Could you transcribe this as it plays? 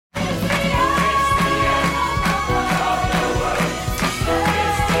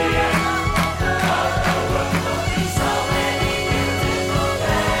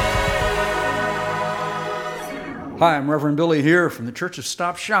Hi, I'm Reverend Billy here from the Church of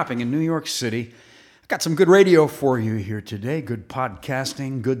Stop Shopping in New York City. I've got some good radio for you here today. Good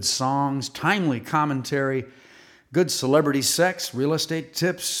podcasting, good songs, timely commentary, good celebrity sex, real estate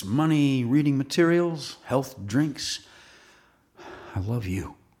tips, money, reading materials, health drinks. I love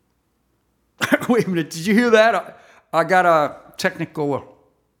you. Wait a minute, did you hear that? I got a technical,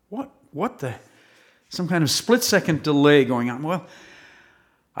 what the, some kind of split-second delay going on. Well,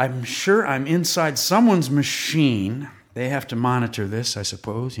 I'm sure I'm inside someone's machine. They have to monitor this, I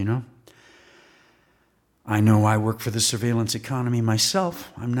suppose, you know. I know I work for the surveillance economy myself.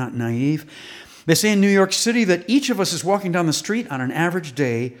 I'm not naive. They say in New York City that each of us is walking down the street on an average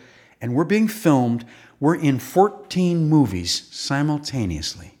day, and we're being filmed. We're in 14 movies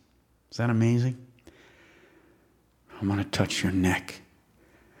simultaneously. Is that amazing? I want to touch your neck.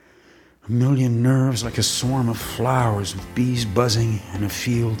 A million nerves like a swarm of flowers with bees buzzing in a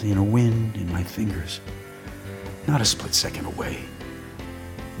field, in a wind, in my fingers. Not a split second away.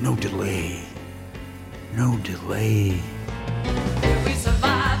 No delay. No delay. We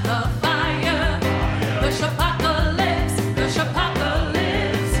survived the fire, the shopocalypse, the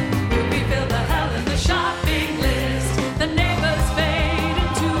shopocalypse. We feel the hell in the shopping list. The neighbors fade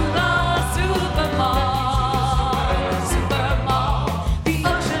into the supermall. The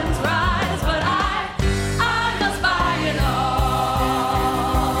oceans rise, but I must buy it all.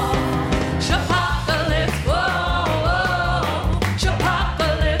 Shopocalypse, whoa,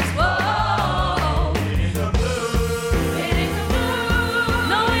 shopocalypse, whoa.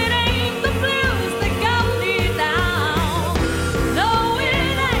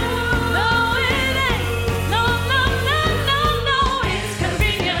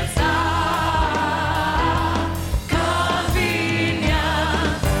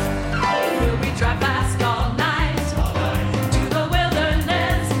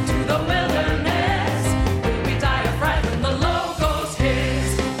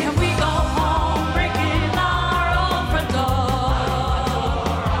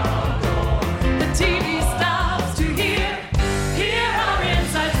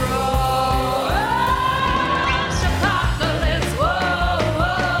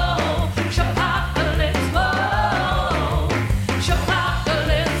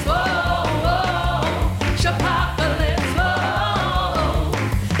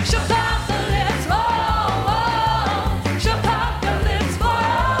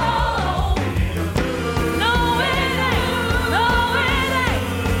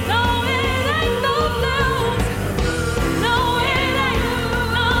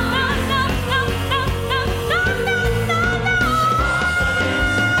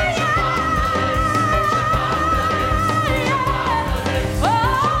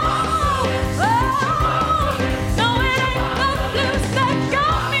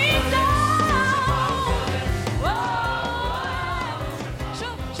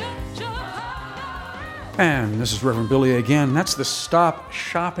 And this is Reverend Billy again. That's the Stop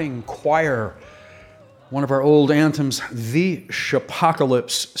Shopping Choir. One of our old anthems, the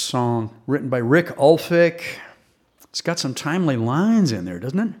Shopocalypse song, written by Rick Ulfik. It's got some timely lines in there,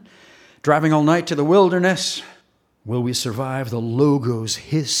 doesn't it? Driving all night to the wilderness. Will we survive the logo's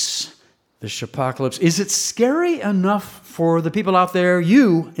hiss? The Shopocalypse. Is it scary enough for the people out there,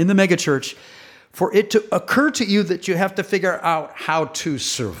 you in the megachurch, for it to occur to you that you have to figure out how to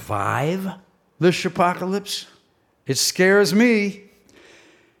survive the Shopocalypse? It scares me.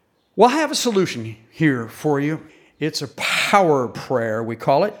 Well, I have a solution here for you. It's a power prayer, we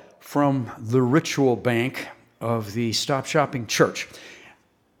call it, from the ritual bank of the Stop Shopping Church.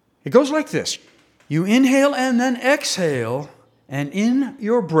 It goes like this. You inhale and then exhale, and in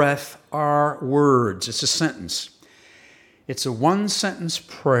your breath are words. It's a sentence. It's a one-sentence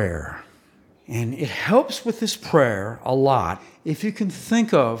prayer. And it helps with this prayer a lot if you can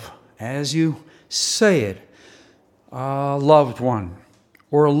think of, as you say it, a loved one,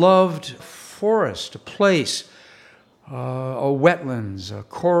 or a loved forest, a place, a wetlands, a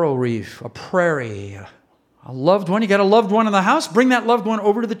coral reef, a prairie, a loved one. You got a loved one in the house? Bring that loved one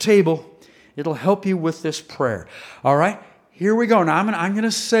over to the table. It'll help you with this prayer. All right, here we go. Now I'm going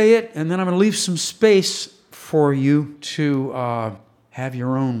to say it, and then I'm going to leave some space for you to have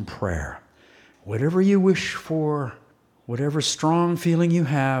your own prayer. Whatever you wish for, whatever strong feeling you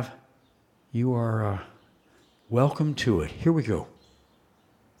have, you are welcome to it. Here we go.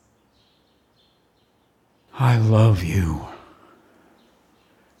 I love you.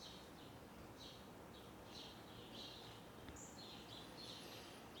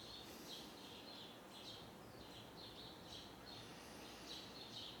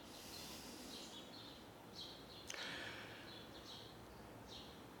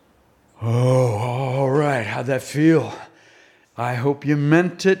 that feel? I hope you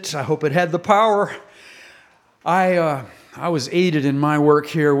meant it. I hope it had the power. I was aided in my work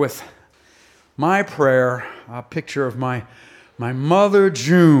here with my prayer, a picture of my mother,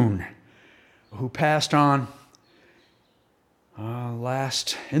 June, who passed on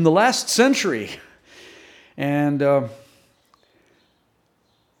in the last century. And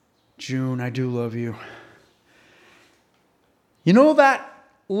June, I do love you. You know, that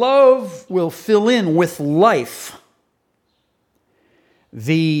love will fill in with life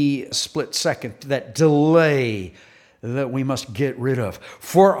the split second, that delay that we must get rid of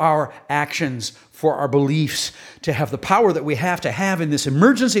for our actions, for our beliefs, to have the power that we have to have in this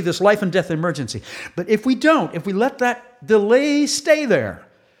emergency, this life and death emergency. But if we don't, if we let that delay stay there,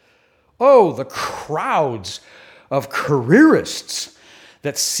 oh, the crowds of careerists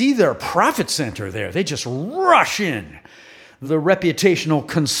that see their profit center there, they just rush in. The reputational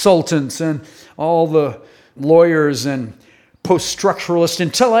consultants and all the lawyers and post-structuralist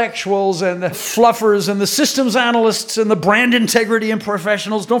intellectuals and the fluffers and the systems analysts and the brand integrity and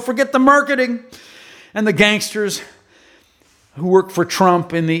professionals. Don't forget the marketing and the gangsters who work for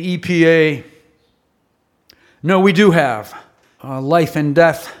Trump in the EPA. No, we do have a life and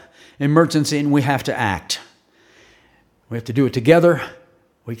death emergency, and we have to act. We have to do it together.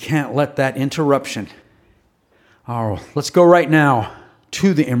 We can't let that interruption. Oh, let's go right now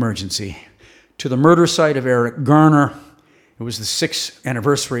to the emergency, to the murder site of Eric Garner. It was the 6th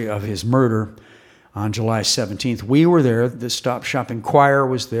anniversary of his murder on July 17th. We were there. The Stop Shopping Choir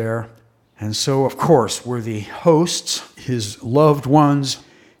was there. And so, of course, were the hosts, his loved ones,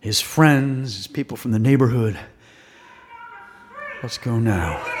 his friends, his people from the neighborhood. Let's go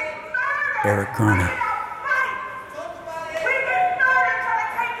now. Eric Garner.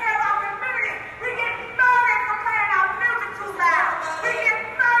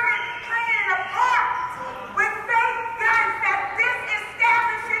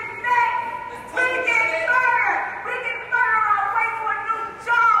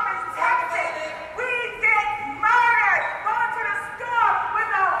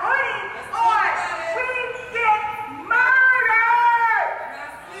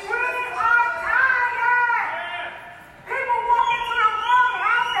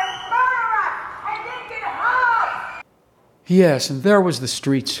 Yes, and there was the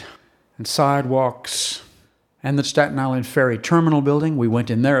streets and sidewalks and the Staten Island Ferry Terminal building. We went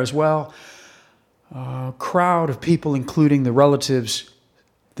in there as well. A crowd of people, including the relatives.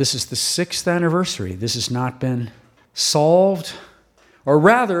 This is the 6th anniversary. This has not been solved. Or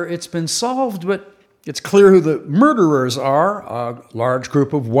rather, it's been solved, but it's clear who the murderers are. A large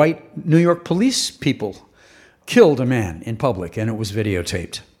group of white New York police people killed a man in public, and it was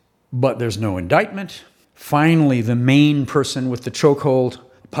videotaped. But there's no indictment. Finally, the main person with the chokehold,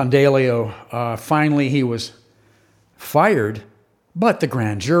 Pandaleo, finally he was fired, but the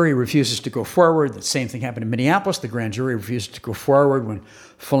grand jury refuses to go forward. The same thing happened in Minneapolis. The grand jury refused to go forward when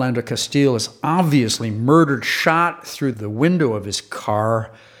Philando Castile is obviously murdered, shot through the window of his car.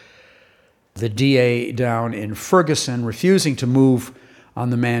 The DA down in Ferguson refusing to move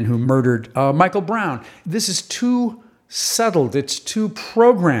on the man who murdered Michael Brown. This is too settled. It's too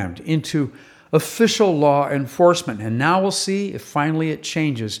programmed into official law enforcement. And now we'll see if finally it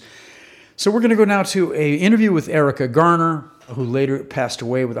changes. So we're going to go now to an interview with Erica Garner, who later passed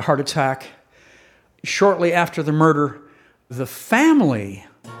away with a heart attack. Shortly after the murder, the family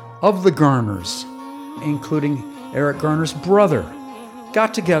of the Garners, including Eric Garner's brother,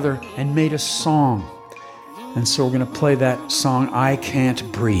 got together and made a song. And so we're going to play that song, I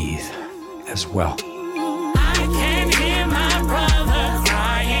Can't Breathe, as well.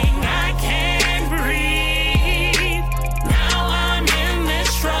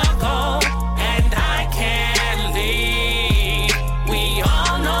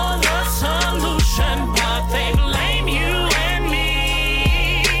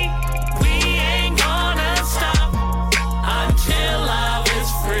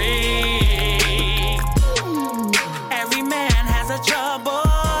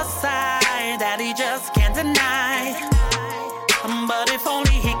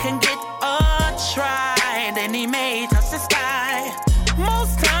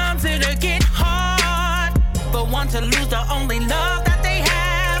 To lose the only love that they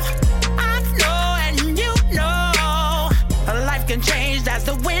have. I know and you know life can change as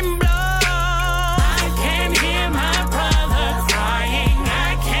the wind blows. I can hear my brother crying,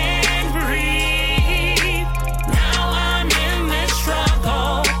 I can't breathe. Now I'm in this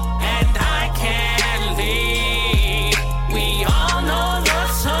struggle and I can't leave. We all know the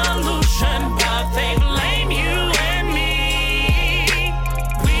solution, but they blame you and me.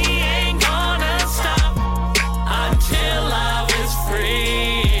 We ain't gonna stop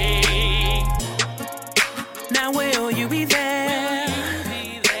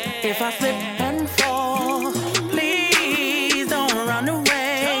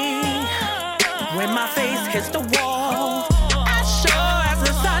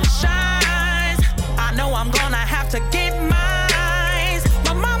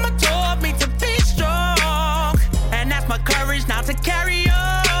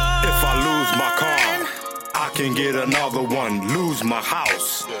can get another one, lose my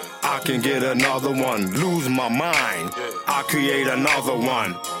house. I can get another one, lose my mind. I create another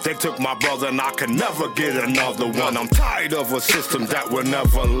one. They took my brother and I can never get another one. I'm tired of a system that will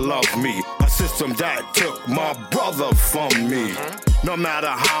never love me. A system that took my brother from me. No matter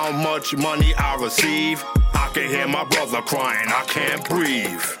how much money I receive, I can hear my brother crying, I can't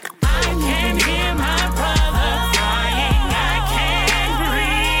breathe. I can hear my brother crying, I can't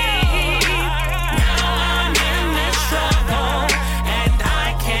breathe. Now I'm in this struggle and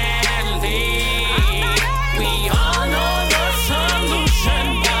I can't leave. We all know the solution,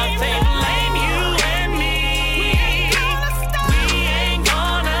 but they blame you and me. We ain't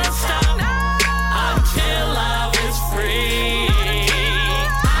gonna stop until love is free.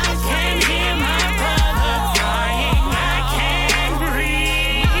 I can hear my brother crying, I can't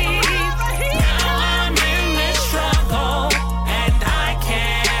breathe. Now I'm in this struggle and I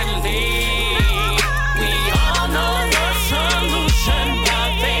can't leave. We all know the solution, but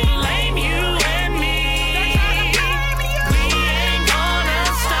they blame you and me. We ain't gonna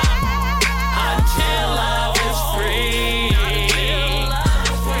stop until love is free.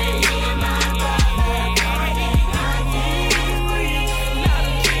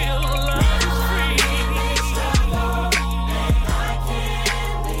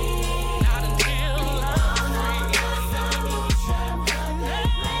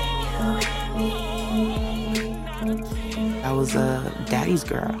 I was a daddy's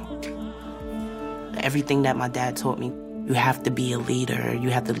girl. Everything that my dad taught me, you have to be a leader, you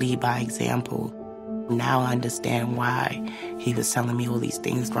have to lead by example. Now I understand why he was telling me all these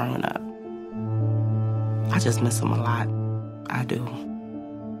things growing up. I just miss him a lot. I do.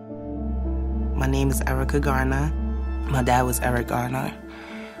 My name is Erica Garner. My dad was Eric Garner.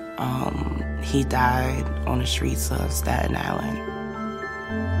 He died on the streets of Staten Island.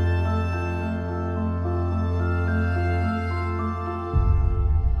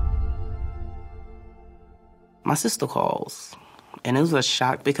 My sister calls, and it was a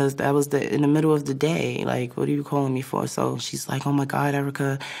shock because that was in the middle of the day. Like, what are you calling me for? So she's like, oh my God,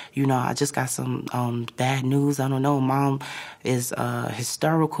 Erica, I just got some bad news. I don't know. Mom is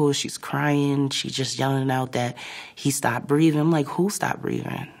hysterical. She's crying. She's just yelling out that he stopped breathing. I'm like, who stopped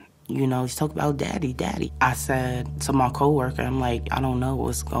breathing? He's talking about daddy. I said to my coworker, I'm like, I don't know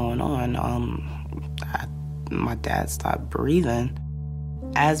what's going on. My dad stopped breathing.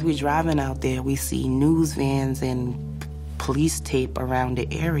 As we're driving out there, we see news vans and police tape around the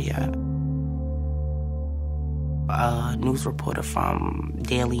area. A news reporter from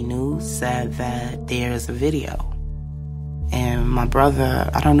Daily News said that there's a video. And my brother,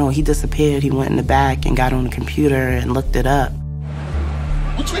 I don't know, he disappeared. He went in the back and got on the computer and looked it up.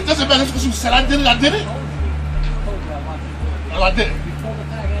 Which way doesn't matter because you said I did it? No, I didn't.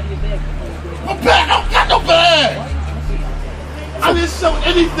 My bag, I don't got no bag! I didn't sell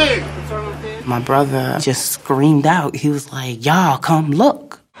anything! My brother just screamed out. He was like, y'all, come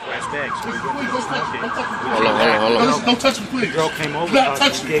look. Hold on. Don't touch him, please. The girl came over,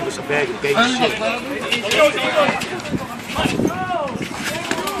 gave us a bag of baby shit.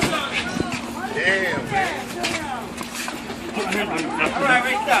 Damn, man. All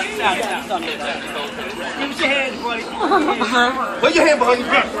right, stop. Give us your hands, buddy. Put your hand behind your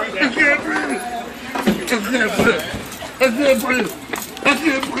back. I can't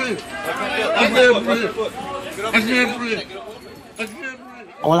breathe.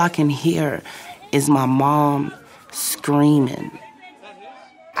 All I can hear is my mom screaming.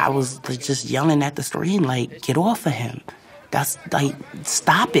 I was just yelling at the screen, like, get off of him. That's like,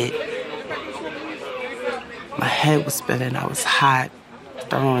 stop it. My head was spinning. I was hot,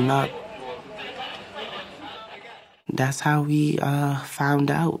 throwing up. That's how we found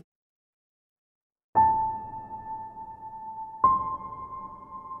out.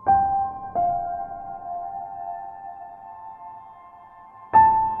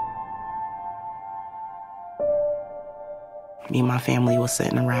 Me and my family was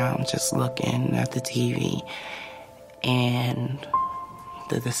sitting around just looking at the TV, and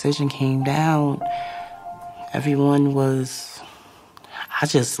the decision came down. Everyone was, I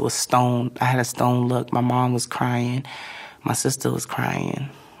just was stoned. I had a stone look. My mom was crying. My sister was crying.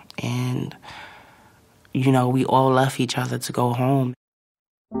 And, we all left each other to go home.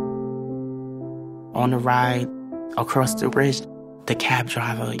 On the ride across the bridge, the cab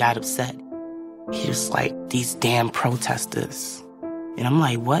driver got upset. He was like, these damn protesters. And I'm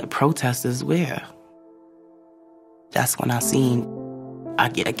like, what? Protesters? Where? That's when I seen, I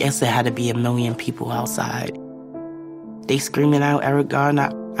guess there had to be 1 million people outside. They screaming out Eric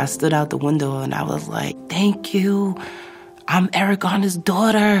Garner. I stood out the window and I was like, thank you. I'm Eric Garner's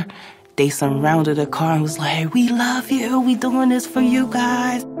daughter. They surrounded the car and was like, "We love you. We doing this for you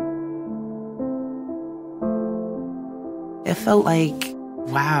guys." It felt like,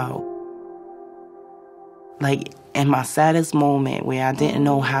 wow. Like, in my saddest moment where I didn't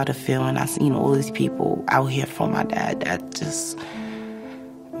know how to feel and I seen all these people out here for my dad, that just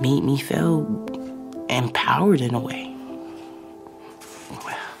made me feel empowered in a way.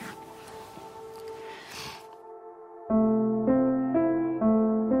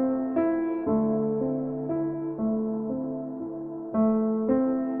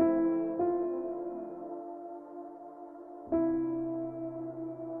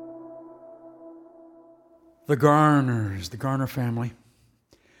 The Garners, the Garner family,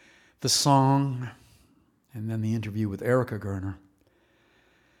 the song, and then the interview with Erica Garner.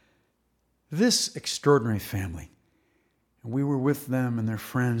 This extraordinary family, we were with them and their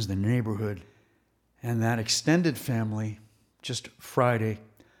friends, the neighborhood, and that extended family just Friday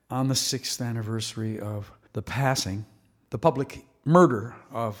on the 6th anniversary of the passing, the public murder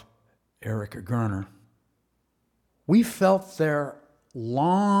of Erica Garner. We felt their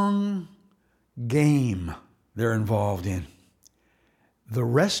long game they're involved in. The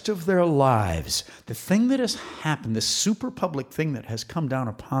rest of their lives, the thing that has happened, this super public thing that has come down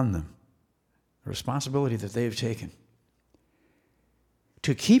upon them, the responsibility that they've taken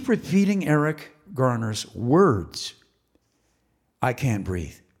to keep repeating Eric Garner's words, "I can't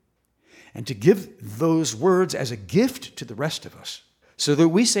breathe," and to give those words as a gift to the rest of us so that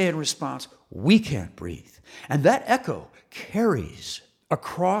we say in response, "We can't breathe." And that echo carries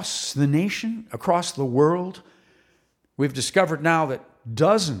across the nation, across the world. We've discovered now that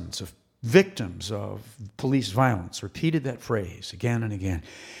dozens of victims of police violence repeated that phrase again and again,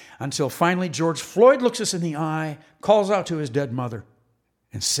 until finally George Floyd looks us in the eye, calls out to his dead mother,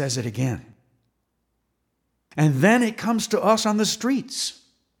 and says it again. And then it comes to us on the streets.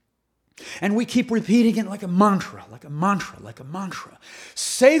 And we keep repeating it like a mantra, like a mantra, like a mantra.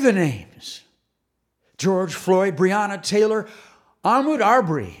 Say the names: George Floyd, Breonna Taylor, Ahmaud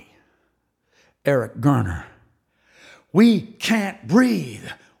Arbery, Eric Garner. We can't breathe.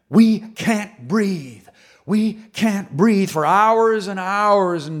 We can't breathe. We can't breathe for hours and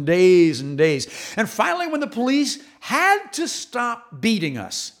hours and days and days. And finally, when the police had to stop beating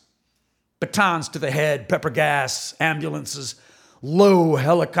us, batons to the head, pepper gas, ambulances, low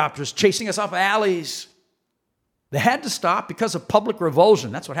helicopters chasing us off alleys, they had to stop because of public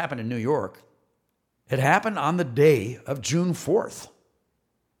revulsion. That's what happened in New York. It happened on the day of June 4th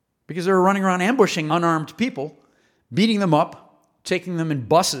because they were running around ambushing unarmed people, beating them up, taking them in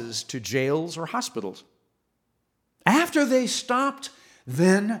buses to jails or hospitals. After they stopped,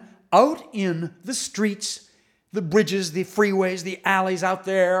 then out in the streets, the bridges, the freeways, the alleys out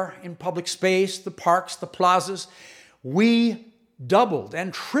there in public space, the parks, the plazas, we doubled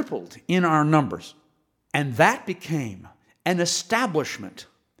and tripled in our numbers. And that became an establishment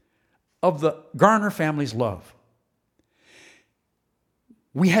of the Garner family's love.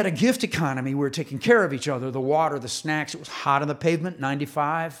 We had a gift economy. We were taking care of each other, the water, the snacks. It was hot on the pavement,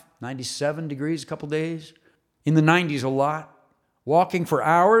 95, 97 degrees a couple days. In the 90s, a lot. Walking for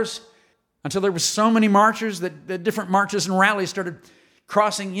hours until there were so many marchers that the different marches and rallies started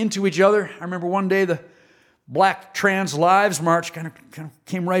crossing into each other. I remember one day the Black Trans Lives March kind of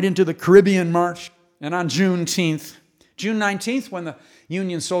came right into the Caribbean March. And on June 19th, when the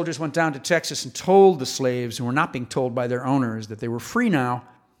Union soldiers went down to Texas and told the slaves who were not being told by their owners that they were free now,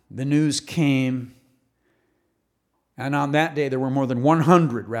 the news came. And on that day, there were more than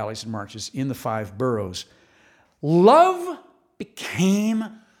 100 rallies and marches in the 5 boroughs. Love became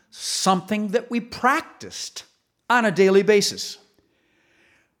something that we practiced on a daily basis.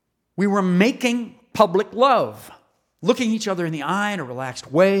 We were making public love, looking each other in the eye in a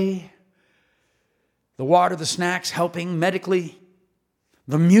relaxed way. The water, the snacks helping medically.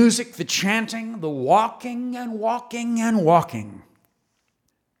 The music, the chanting, the walking and walking and walking.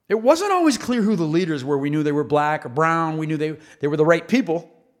 It wasn't always clear who the leaders were. We knew they were black or brown. We knew they were the right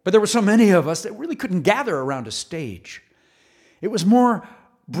people. But there were so many of us that really couldn't gather around a stage. It was more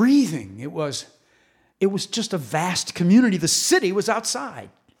breathing. It was just a vast community. The city was outside.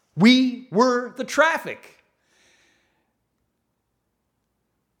 We were the traffic.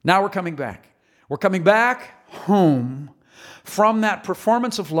 Now we're coming back. We're coming back home from that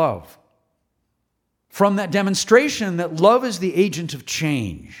performance of love, from that demonstration that love is the agent of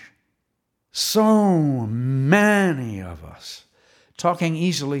change. So many of us talking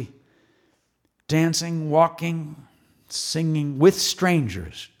easily, dancing, walking, singing with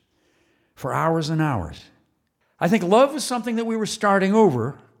strangers for hours and hours. I think love is something that we were starting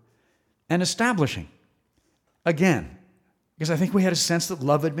over and establishing again, Because I think we had a sense that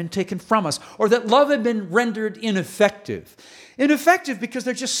love had been taken from us, or that love had been rendered ineffective. Ineffective because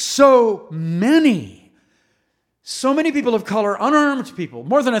there are just so many people of color, unarmed people,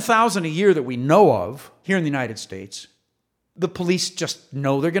 more than 1,000 a year that we know of here in the United States. The police just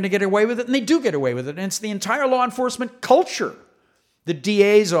know they're going to get away with it, and they do get away with it. And it's the entire law enforcement culture, the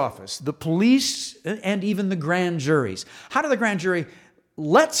DA's office, the police, and even the grand juries. How do the grand jury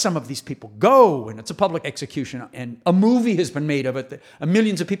let some of these people go? And it's a public execution, and a movie has been made of it that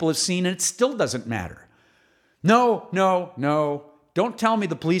millions of people have seen, and it still doesn't matter. No. Don't tell me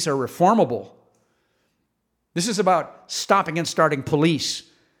the police are reformable. This is about stopping and starting police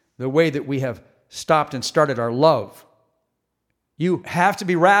the way that we have stopped and started our love. You have to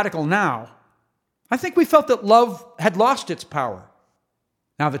be radical now. I think we felt that love had lost its power.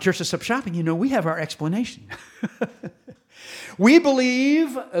 Now the church has stopped shopping. We have our explanation. We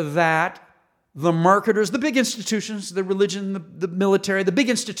believe that the marketers, the big institutions, the religion, the military, the big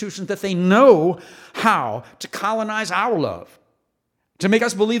institutions, that they know how to colonize our love, to make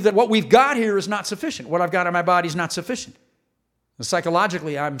us believe that what we've got here is not sufficient. What I've got in my body is not sufficient. And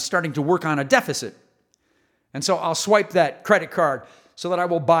psychologically, I'm starting to work on a deficit. And so I'll swipe that credit card so that I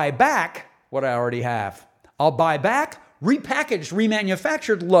will buy back what I already have. I'll buy back repackaged,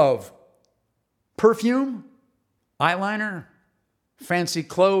 remanufactured love. Perfume, eyeliner, fancy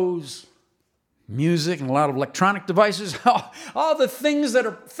clothes, music, and a lot of electronic devices. All the things that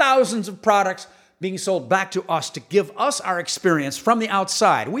are thousands of products being sold back to us to give us our experience from the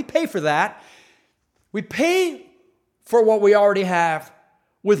outside. We pay for that. We pay for what we already have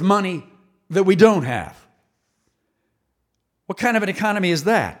with money that we don't have. What kind of an economy is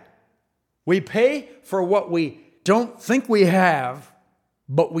that? We pay for what we don't think we have,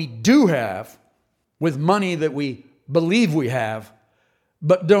 but we do have, with money that we believe we have,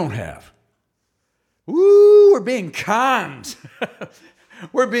 but don't have. Ooh, we're being conned.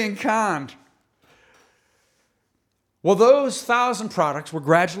 We're being conned. Well, those 1,000 products, we're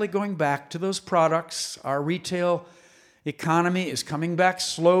gradually going back to those products. Our retail economy is coming back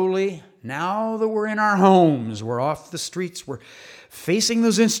slowly. Now that we're in our homes, we're off the streets, we're facing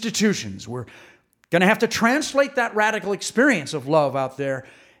those institutions. We're going to have to translate that radical experience of love out there,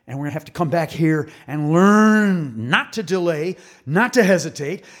 and we're going to have to come back here and learn not to delay, not to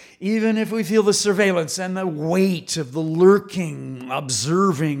hesitate, even if we feel the surveillance and the weight of the lurking,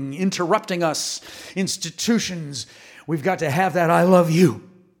 observing, interrupting us institutions. We've got to have that I love you.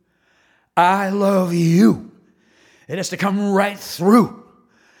 I love you. It has to come right through.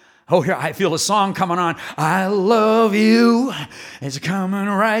 Oh, here, I feel a song coming on. I love you. It's coming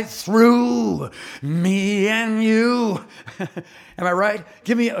right through me and you. Am I right?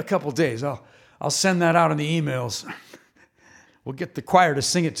 Give me a couple days. I'll send that out in the emails. We'll get the choir to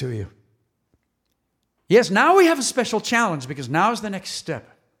sing it to you. Yes, now we have a special challenge because now is the next step.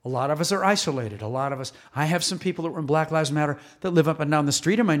 A lot of us are isolated. I have some people that were in Black Lives Matter that live up and down the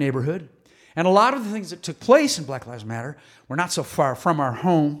street in my neighborhood. And a lot of the things that took place in Black Lives Matter were not so far from our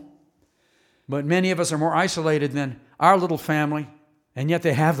home. But many of us are more isolated than our little family, and yet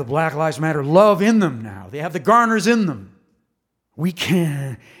they have the Black Lives Matter love in them now. They have the Garners in them. We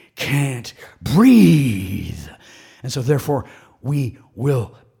can't breathe. And so therefore, we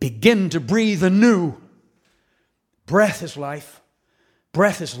will begin to breathe anew. Breath is life.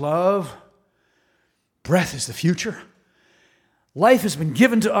 Breath is love. Breath is the future. Life has been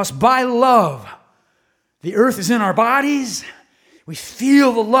given to us by love. The earth is in our bodies. We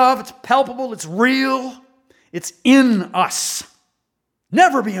feel the love. It's palpable. It's real. It's in us.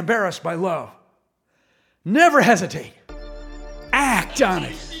 Never be embarrassed by love. Never hesitate. Act on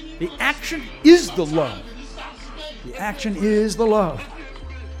it. The action is the love. The action is the love.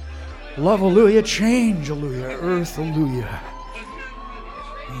 Love, hallelujah. Change, hallelujah. Earth, hallelujah.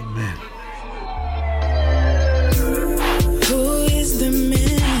 Amen. Who is the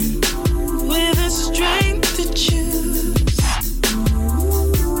man with the strength to choose?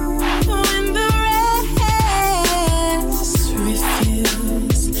 When the rest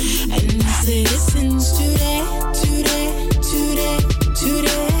refuse, and citizens today.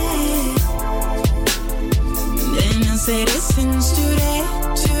 Then citizens today.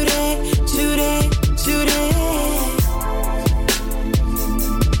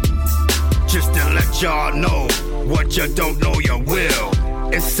 Just to let y'all know what you don't know you will.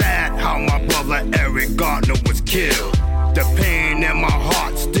 It's sad how my brother Eric Gardner was killed. The pain in my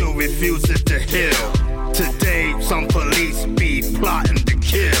heart still refuses to heal. Today some police be plotting to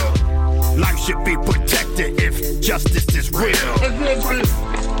kill. Life should be protected if justice is real.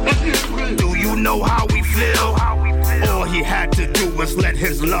 Do you know how we feel? Or he had to do was let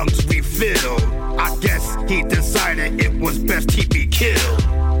his lungs refill. I guess he decided it was best he be killed.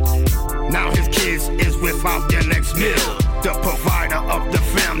 Now his kids is without their next meal. The provider of the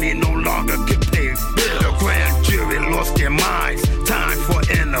family no longer can pay bills. The grand jury lost their minds. Time for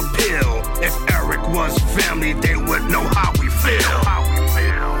an appeal. If Eric was family, they would know how we feel.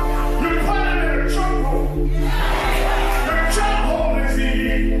 You're putting in a chokehold. Your chokehold is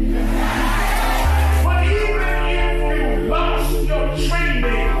easy. But even if you lost your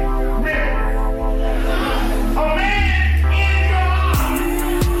training, a man in your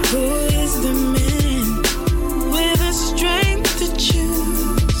arms. Who is the man with the strength to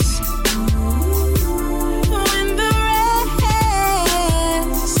choose when the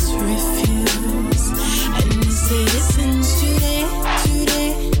rest refuse? And the citizens today.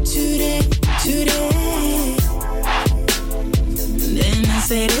 Then I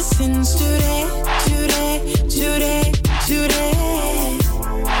say citizens today.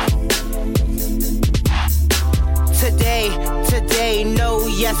 Today, no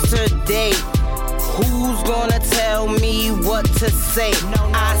yesterday. Who's gonna tell me what to say?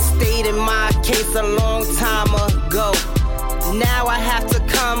 I stated my case a long time ago. Now I have to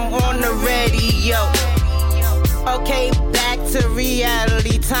come on the radio. Okay, back to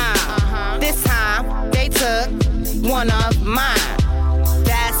reality time. This time, they took one of mine.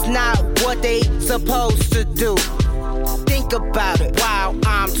 That's not what they supposed to do. Think about it while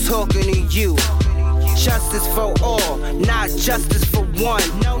I'm talking to you. Justice for all, not justice for one.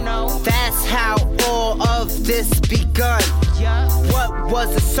 No. That's how all of this begun. What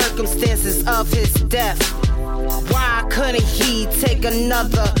was the circumstances of his death? Why couldn't he take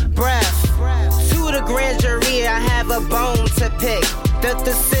another breath? To the grand jury, I have a bone to pick. The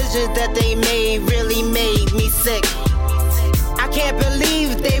decisions that they made really made me sick. I can't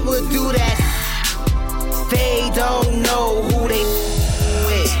believe they would do that. They don't know who they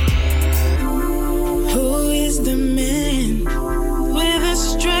with. Who is the man with the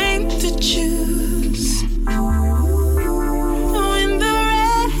strength to choose when the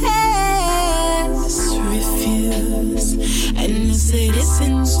rest refuse? And the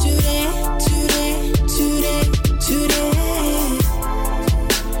citizens today.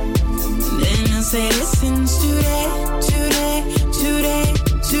 Then I say citizens today.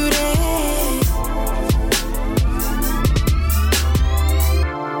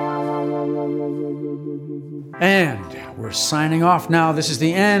 And we're signing off now. This is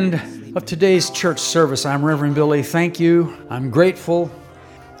the end of today's church service. I'm Reverend Billy. Thank you. I'm grateful.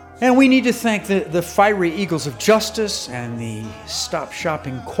 And we need to thank the Fiery Eagles of Justice and the Stop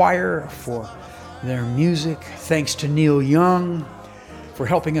Shopping Choir for their music. Thanks to Neil Young for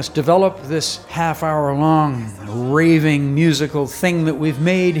helping us develop this half-hour-long raving musical thing that we've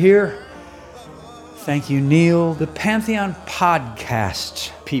made here. Thank you, Neil. The Pantheon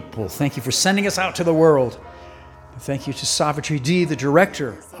Podcast people, thank you for sending us out to the world. Thank you to Savitri D., the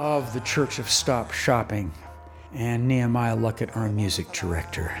director of the Church of Stop Shopping, and Nehemiah Luckett, our music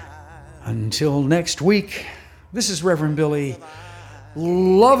director. Until next week, this is Reverend Billy.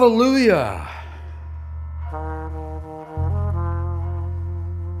 Love-alleluia.